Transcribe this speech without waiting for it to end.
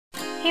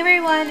Hey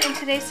everyone, in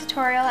today's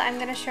tutorial I'm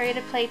going to show you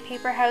to play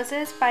Paper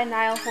Houses by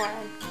Niall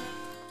Horan.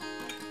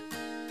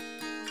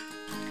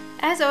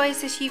 As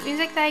always, the sheet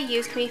music that I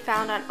use can be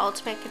found on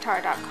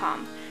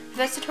ultimateguitar.com. For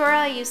this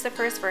tutorial I used the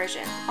first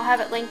version. I'll have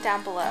it linked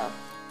down below.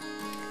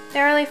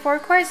 There are only 4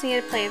 chords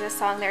needed to play this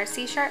song. There are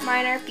C sharp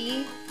minor,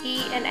 B,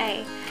 E, and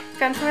A. If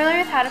you're unfamiliar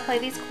with how to play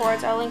these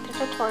chords, I'll link the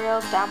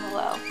tutorials down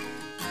below.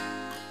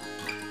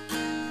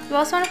 You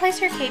also want to place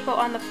your capo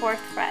on the 4th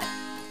fret.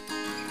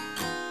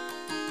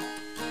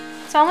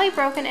 It's only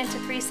broken into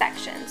 3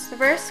 sections, the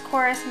verse,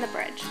 chorus, and the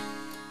bridge.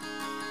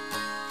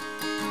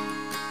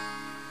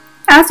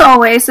 As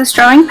always, the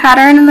strumming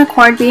pattern and the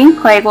chord being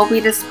played will be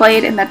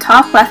displayed in the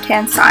top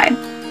left-hand side.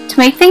 To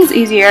make things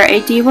easier, a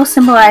D will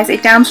symbolize a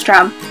down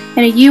strum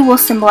and a U will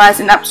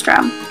symbolize an up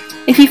strum.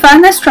 If you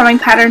find this strumming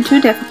pattern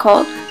too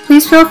difficult,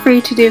 please feel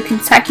free to do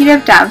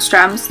consecutive down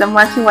strums, then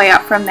work your way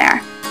up from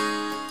there.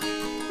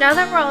 Now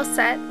that we're all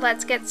set,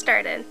 let's get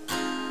started.